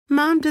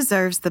Mom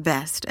deserves the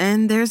best,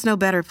 and there's no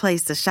better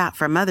place to shop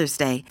for Mother's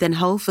Day than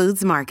Whole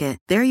Foods Market.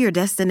 They're your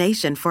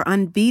destination for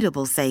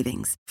unbeatable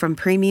savings, from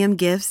premium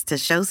gifts to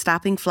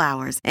show-stopping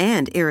flowers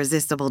and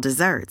irresistible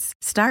desserts.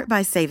 Start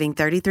by saving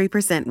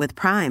 33% with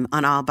Prime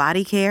on all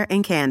body care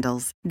and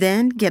candles.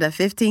 Then get a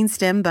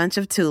 15-stem bunch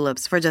of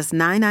tulips for just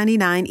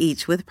 $9.99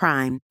 each with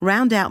Prime.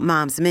 Round out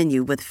Mom's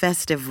menu with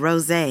festive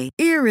rosé,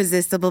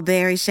 irresistible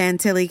berry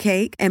chantilly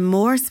cake, and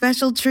more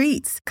special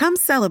treats. Come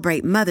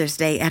celebrate Mother's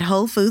Day at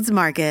Whole Foods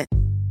Market.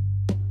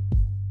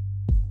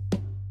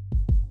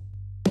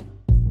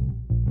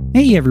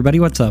 Hey everybody,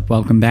 what's up?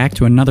 Welcome back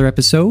to another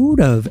episode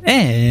of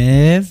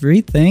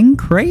Everything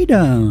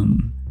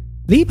Kratom,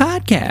 the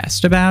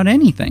podcast about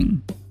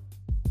anything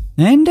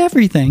and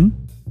everything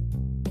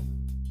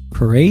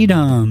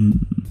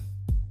Kratom.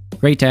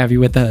 Great to have you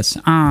with us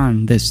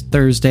on this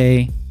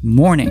Thursday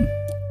morning.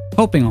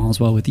 Hoping all's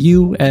well with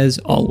you as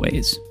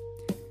always.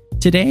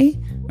 Today,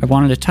 I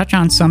wanted to touch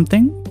on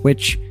something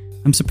which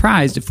I'm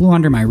surprised it flew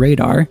under my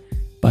radar,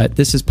 but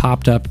this has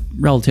popped up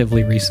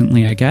relatively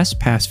recently, I guess,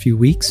 past few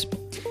weeks.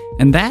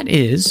 And that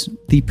is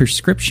the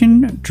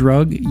Prescription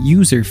Drug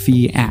User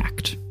Fee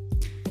Act.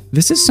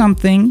 This is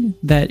something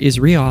that is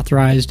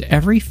reauthorized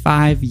every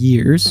 5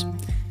 years,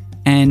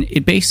 and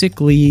it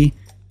basically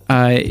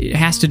it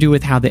has to do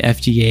with how the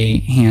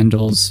FDA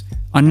handles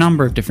a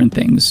number of different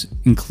things,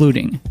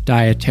 including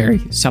dietary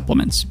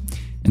supplements.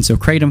 And so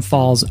Kratom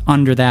falls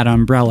under that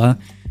umbrella.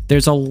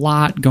 There's a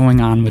lot going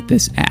on with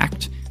this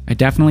act. I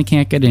definitely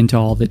can't get into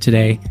all of it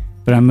today,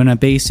 but I'm going to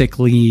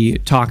basically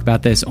talk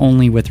about this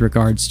only with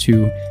regards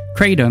to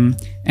Kratom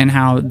and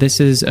how this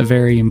is a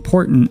very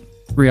important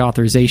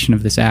reauthorization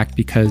of this act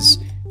because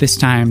this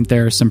time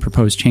there are some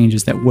proposed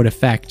changes that would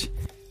affect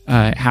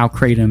how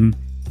Kratom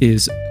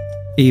is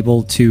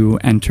able to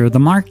enter the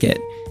market,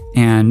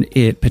 and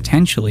it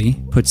potentially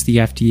puts the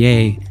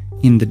FDA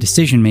in the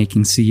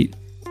decision-making seat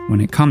when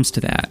it comes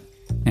to that.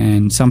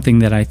 And something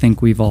that I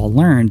think we've all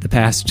learned the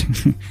past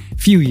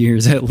few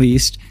years at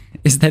least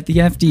is that the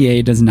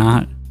FDA does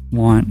not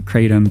want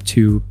Kratom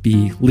to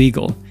be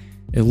legal,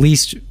 at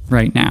least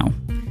right now.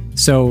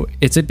 So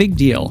it's a big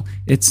deal.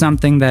 It's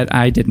something that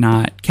I did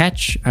not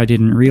catch, I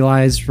didn't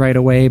realize right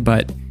away,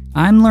 but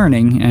I'm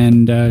learning,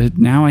 and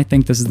now I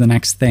think this is the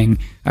next thing.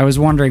 I was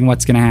wondering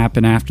what's going to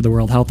happen after the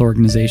World Health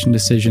Organization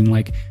decision.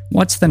 Like,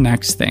 what's the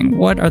next thing?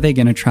 What are they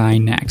going to try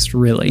next,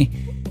 really?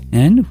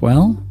 And,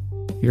 well,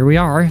 here we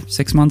are,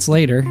 6 months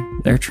later.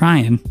 They're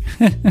trying.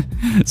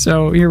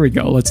 So here we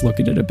go. Let's look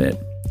at it a bit.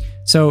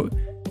 So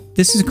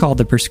this is called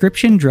the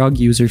Prescription Drug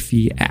User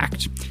Fee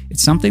Act.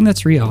 It's something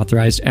that's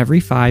reauthorized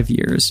every 5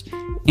 years,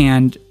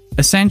 and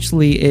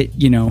essentially it,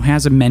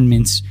 has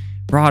amendments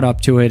brought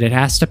up to it. It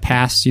has to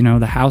pass,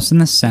 the House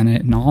and the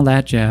Senate and all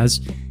that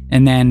jazz.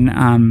 And then,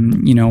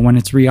 when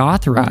it's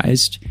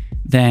reauthorized,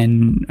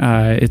 then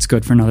it's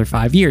good for another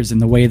 5 years.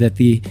 And the way that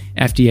the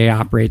FDA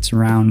operates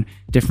around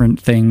different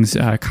things,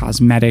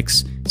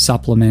 cosmetics,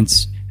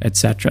 supplements,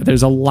 etc.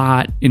 There's a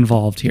lot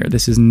involved here.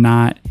 This is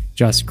not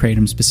just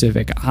Kratom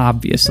specific,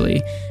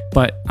 obviously,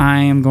 but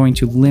I am going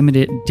to limit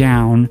it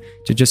down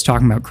to just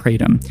talking about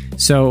Kratom.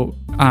 So,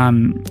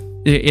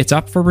 it's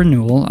up for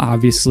renewal.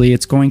 Obviously,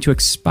 it's going to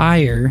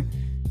expire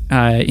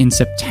in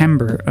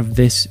September of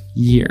this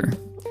year.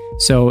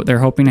 So they're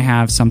hoping to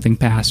have something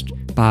passed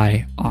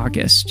by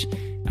August.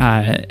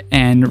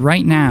 And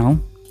right now,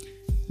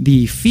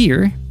 the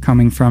fear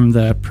coming from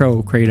the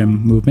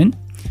pro-Kratom movement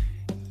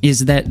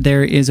is that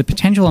there is a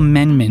potential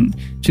amendment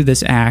to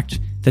this act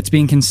that's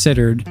being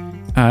considered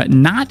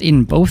not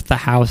in both the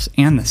House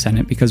and the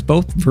Senate, because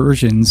both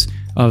versions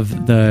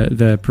of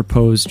the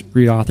proposed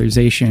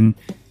reauthorization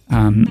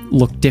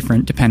look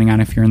different depending on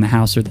if you're in the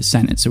House or the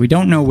Senate. So we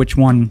don't know which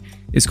one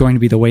is going to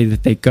be the way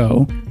that they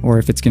go, or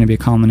if it's going to be a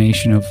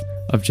culmination of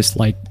just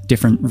like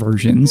different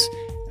versions.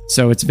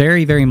 So it's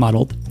very, very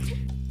muddled.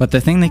 But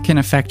the thing that can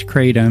affect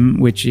Kratom,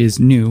 which is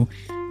new,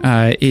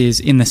 is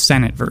in the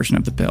Senate version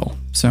of the bill.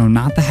 So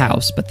not the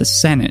House, but the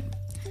Senate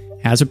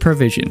has a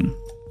provision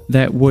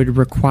that would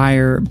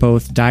require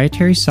both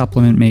dietary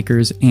supplement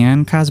makers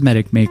and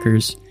cosmetic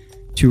makers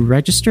to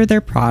register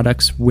their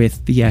products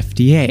with the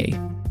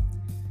FDA.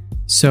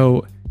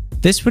 So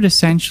this would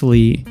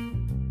essentially,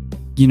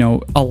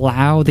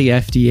 allow the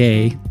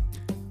FDA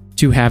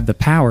to have the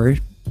power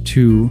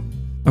to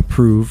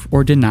approve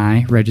or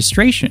deny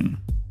registration.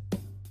 Do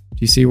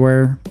you see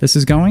where this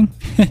is going?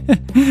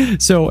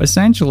 So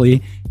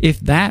essentially, if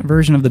that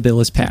version of the bill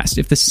is passed,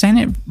 if the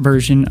Senate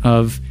version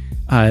of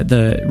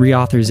the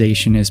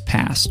reauthorization is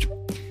passed,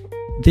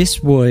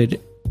 this would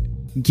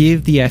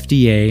give the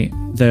FDA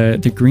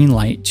the green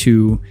light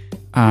to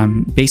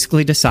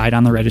basically decide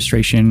on the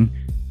registration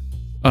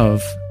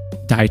of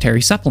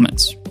dietary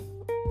supplements.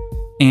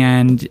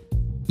 And,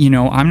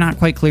 I'm not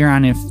quite clear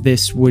on if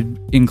this would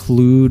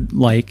include,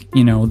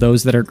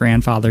 those that are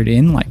grandfathered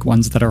in, like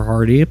ones that are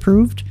already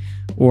approved,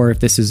 or if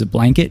this is a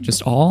blanket,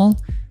 just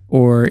all,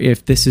 or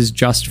if this is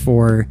just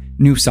for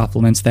new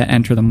supplements that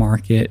enter the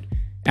market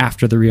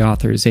after the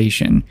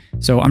reauthorization.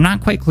 So I'm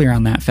not quite clear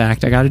on that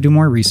fact. I got to do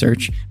more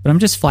research, but I'm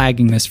just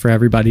flagging this for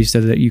everybody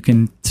so that you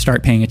can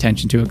start paying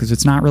attention to it, because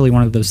it's not really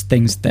one of those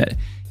things that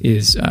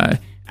is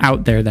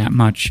out there that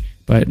much.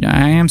 But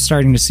I am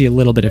starting to see a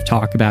little bit of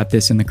talk about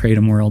this in the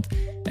Kratom world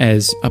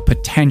as a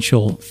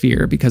potential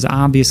fear, because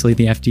obviously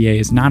the FDA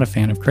is not a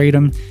fan of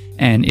Kratom,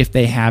 and if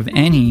they have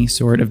any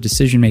sort of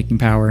decision-making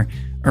power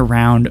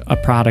around a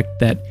product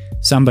that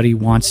somebody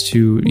wants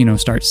to,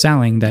 start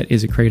selling that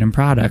is a Kratom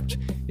product,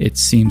 it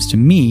seems to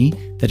me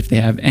that if they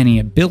have any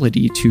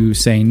ability to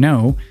say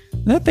no,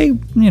 that they,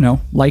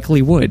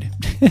 likely would.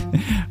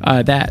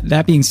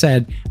 That being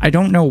said, I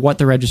don't know what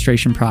the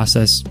registration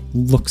process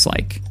looks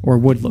like or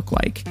would look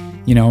like.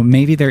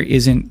 Maybe there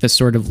isn't the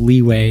sort of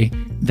leeway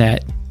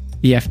that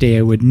the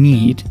FDA would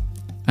need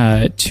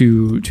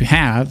to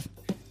have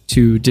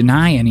to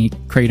deny any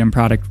Kratom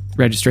product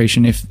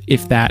registration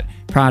if that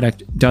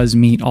product does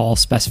meet all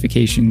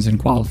specifications and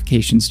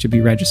qualifications to be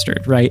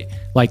registered, right?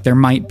 Like there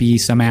might be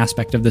some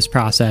aspect of this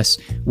process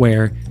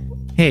where,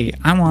 hey,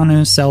 I want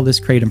to sell this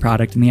Kratom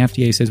product, and the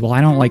FDA says, well, I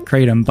don't like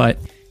Kratom, but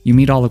you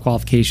meet all the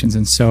qualifications,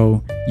 and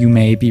so you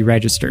may be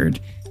registered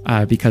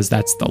because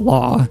that's the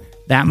law.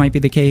 That might be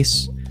the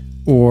case.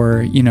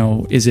 Or,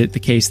 is it the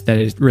case that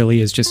it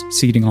really is just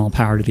ceding all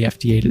power to the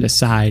FDA to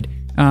decide,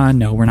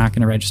 no, we're not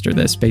going to register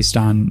this based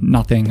on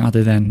nothing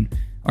other than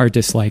our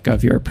dislike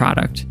of your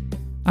product?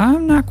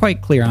 I'm not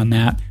quite clear on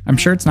that. I'm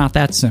sure it's not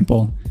that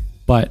simple,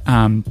 but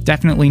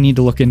definitely need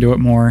to look into it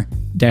more.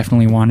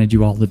 Definitely wanted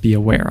you all to be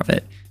aware of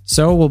it.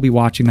 So we'll be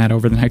watching that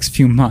over the next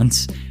few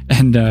months,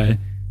 and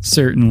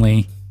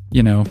certainly,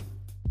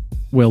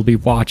 we'll be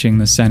watching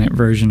the Senate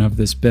version of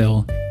this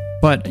bill.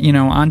 But,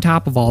 on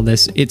top of all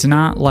this, it's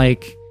not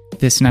like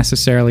this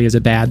necessarily is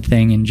a bad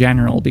thing in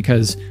general,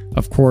 because,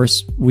 of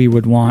course, we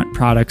would want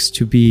products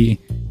to be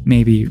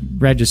maybe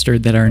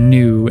registered that are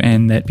new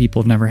and that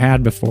people have never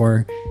had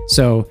before.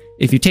 So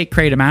if you take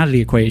Kratom out of the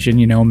equation,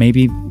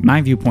 maybe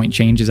my viewpoint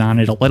changes on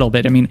it a little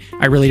bit. I mean,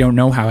 I really don't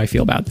know how I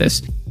feel about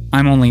this.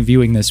 I'm only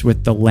viewing this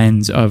with the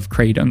lens of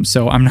Kratom.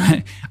 So I'm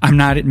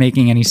not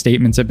making any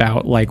statements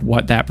about like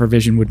what that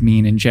provision would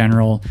mean in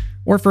general,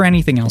 or for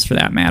anything else for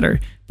that matter.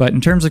 But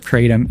in terms of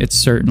Kratom, it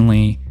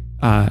certainly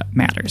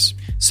matters.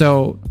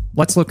 So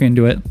let's look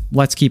into it.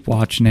 Let's keep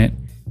watching it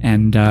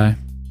and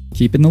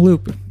keep in the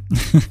loop.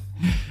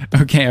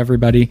 Okay,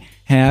 everybody,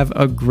 have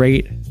a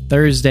great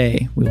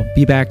Thursday. We'll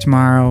be back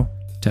tomorrow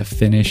to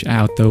finish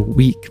out the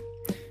week.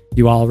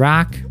 You all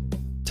rock.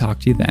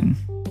 Talk to you then.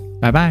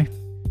 Bye-bye.